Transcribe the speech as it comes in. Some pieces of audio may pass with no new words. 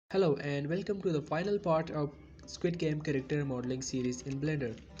Hello and welcome to the final part of Squid Game character modeling series in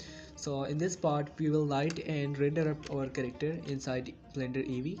Blender. So in this part we will light and render up our character inside Blender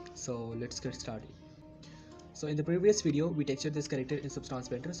Eevee. So let's get started. So in the previous video we textured this character in Substance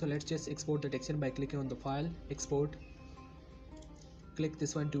Painter. So let's just export the texture by clicking on the file, export, click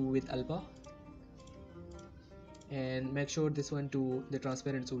this one to with alpha and make sure this one to the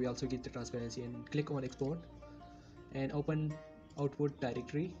transparent so we also get the transparency, and click on export and open output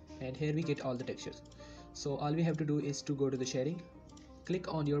directory, and here we get all the textures. So all we have to do is to go to the shading,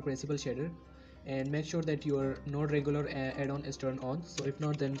 click on your principal shader and make sure that your node regular add-on is turned on. So if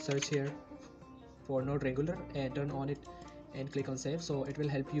not, then search here for node regular and turn on it and click on save. So it will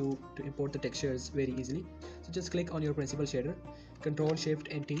help you to import the textures very easily. So just click on your principal shader, control shift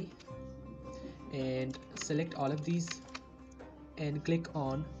and T and select all of these and click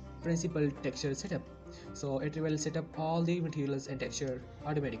on principal texture setup. So it will set up all the materials and texture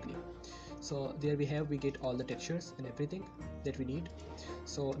automatically. So there we get all the textures and everything that we need.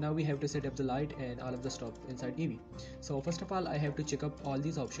 So now we have to set up the light and all of the stuff inside Eevee. So first of all I have to check up all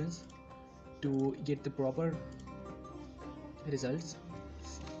these options to get the proper results.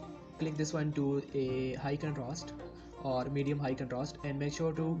 Click this one to a high contrast or medium high contrast and make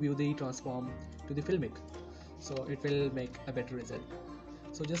sure to view the transform to the filmic, so it will make a better result.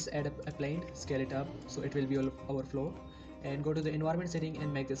 So just add up a plane, scale it up so it will be our floor, and go to the environment setting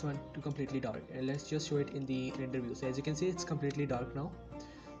and make this one to completely dark, and let's just show it in the render view. So as you can see it's completely dark now,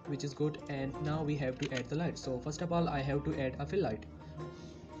 which is good. And now we have to add the light. So first of all I have to add a fill light.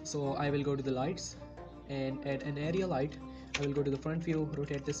 So I will go to the lights and add an area light. I will go to the front view,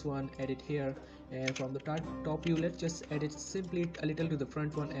 rotate this one, add it here, and from the top view let's just add it simply a little to the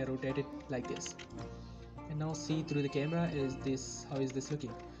front one and rotate it like this. And now see through the camera, is this how is this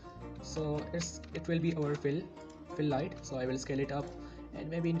looking? So it will be our fill light. So I will scale it up and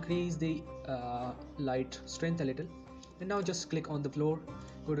maybe increase the light strength a little. And now just click on the floor,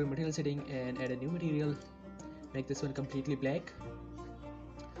 go to material setting and add a new material, make this one completely black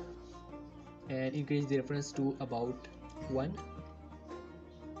and increase the reference to about 1.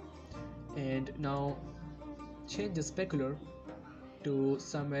 And now change the specular to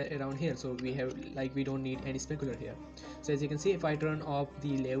somewhere around here, so we have we don't need any specular here. So as you can see, if I turn off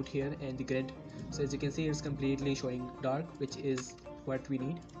the layout here and the grid, so as you can see it's completely showing dark, which is what we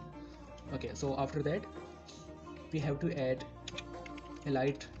need. Okay, so after that we have to add a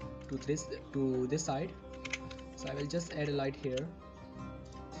light to this side. So I will just add a light here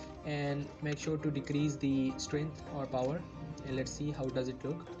and make sure to decrease the strength or power, and let's see how does it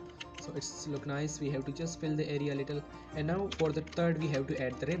look. So it's look nice. We have to just fill the area a little, and now for the third we have to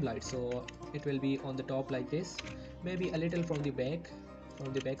add the rim light. So it will be on the top like this, maybe a little from the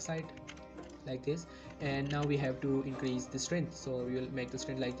back side like this. And now we have to increase the strength, so we will make the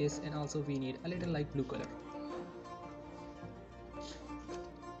strength like this, and also we need a little like blue color.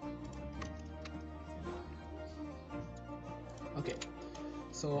 Okay,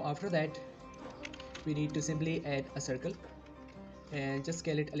 so after that we need to simply add a circle and just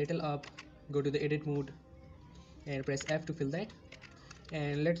scale it a little up, go to the edit mode and press F to fill that,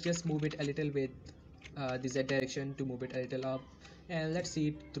 and let's just move it a little with the Z direction to move it a little up, and let's see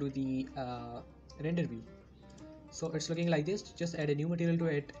it through the render view. So it's looking like this. Just add a new material to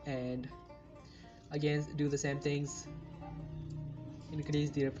it and again do the same things,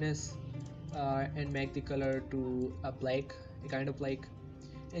 increase the roughness and make the color to a black, a kind of black,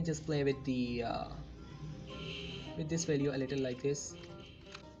 and just play with the with this value a little like this.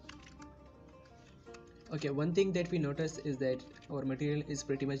 Okay, one thing that we notice is that our material is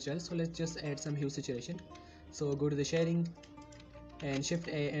pretty much dull, so let's just add some hue saturation. So go to the shading and shift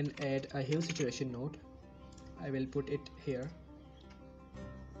A and add a hue saturation node. I will put it here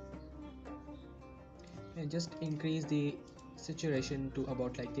and just increase the saturation to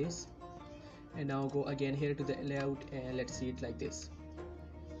about like this. And now go again here to the layout and let's see it like this.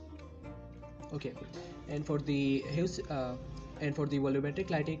 Okay, and for the hues and for the volumetric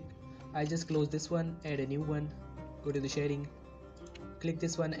lighting, I just close this one, add a new one, go to the shading, click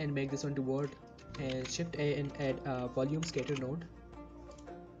this one and make this one to word, and shift A and add a volume scatter node.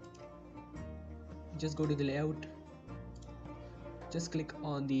 Just go to the layout, just click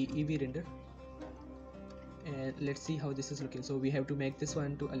on the Eevee render and let's see how this is looking. So we have to make this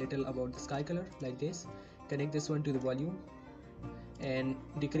one to a little about the sky color like this, connect this one to the volume and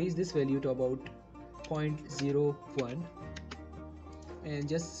decrease this value to about 0.01, and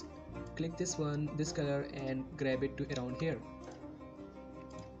just click this one, this color, and grab it to around here.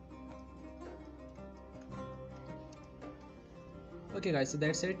 Okay guys, so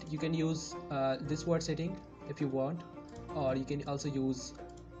that's it. You can use this word setting if you want, or you can also use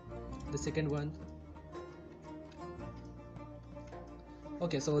the second one.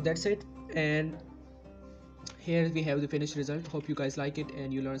 Okay, so that's it, and here we have the finished result. Hope you guys like it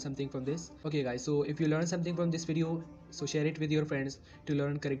and you learn something from this. Okay guys, so if you learn something from this video, so share it with your friends to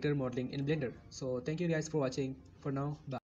learn character modeling in Blender. So thank you guys for watching. For now, bye.